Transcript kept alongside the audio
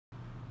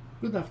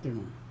Good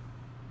afternoon.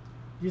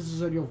 This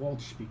is Ariovaldo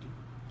speaking.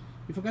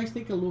 If you guys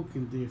take a look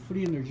in the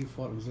free energy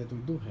forums that we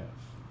do have,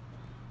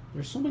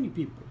 there's so many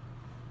people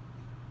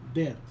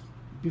that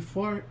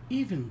before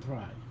even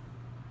try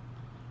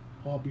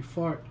or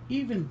before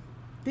even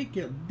take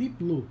a deep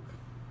look,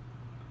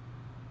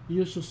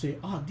 you should say,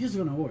 oh, this is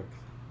gonna work.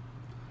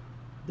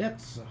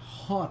 That's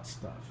hot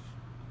stuff.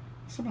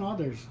 Some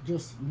others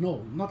just,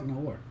 no, not gonna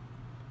work.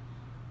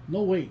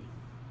 No way.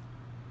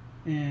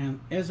 And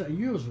as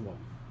usual,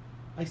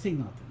 I say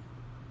nothing.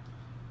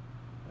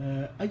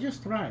 I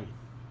just try,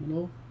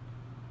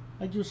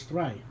 I just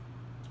try.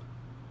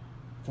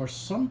 For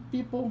some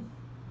people,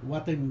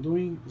 what I'm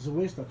doing is a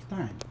waste of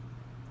time.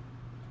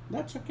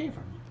 That's okay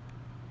for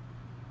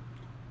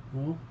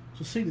me.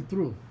 To say the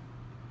truth,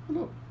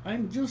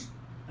 I'm just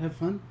have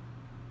fun,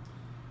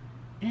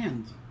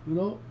 and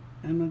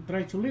and I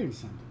try to learn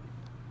something.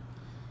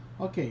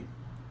 Okay,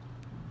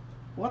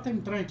 what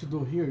I'm trying to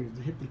do here is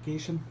the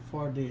replication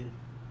for the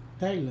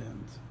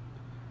Thailand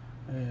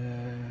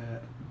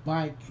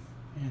bike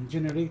and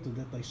generator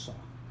that I saw.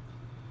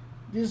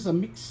 This is a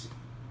mix,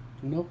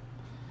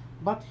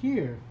 but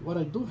here what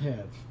I do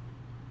have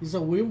is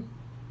a wheel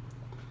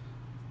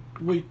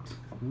with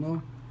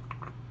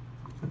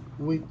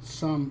with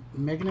some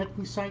magnet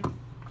inside.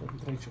 Let me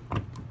try to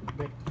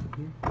back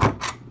here.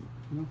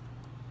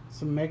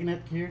 Some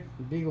magnet here,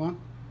 a big one.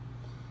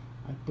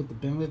 I put the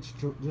bandage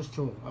just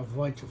to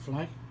avoid to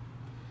fly.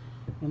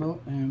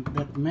 And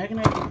that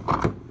magnet,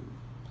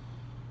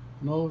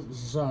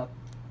 is a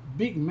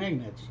big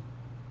magnet.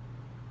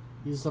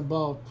 Is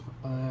about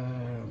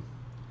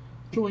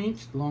 2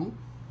 inches long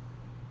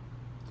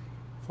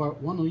for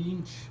 1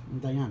 inch in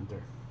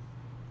diameter.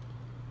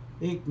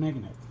 8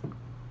 magnet,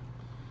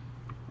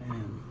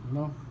 and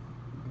gonna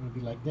be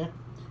like that.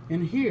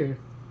 And here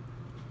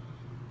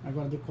I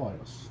got the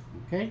coils.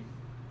 Okay,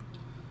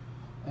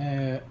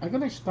 I'm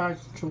gonna start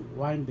to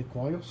wind the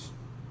coils,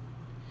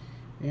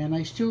 and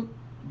I still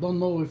don't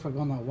know if I'm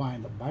gonna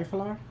wind a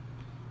bifilar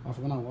or if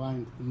I'm gonna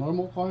wind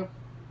normal coil.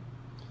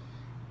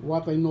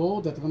 What I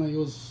know that I'm gonna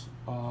use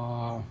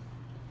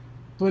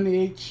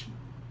 28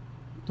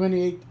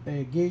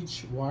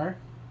 gauge wire,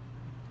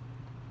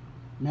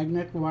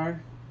 magnet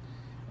wire,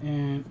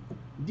 and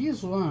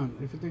this one,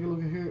 if you take a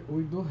look here,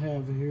 we do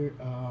have here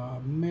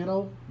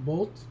metal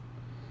bolt.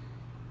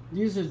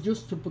 This is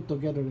just to put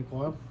together the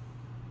coil.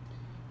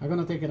 I'm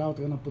gonna take it out.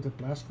 I'm gonna put a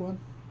plastic one.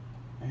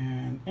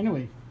 And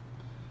anyway,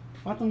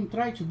 what I'm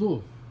trying to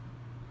do,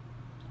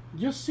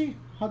 just see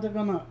how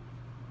the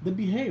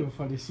behavior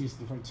for the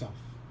system for itself.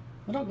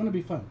 It's not gonna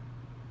be fun.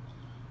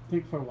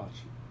 Thank you for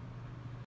watching.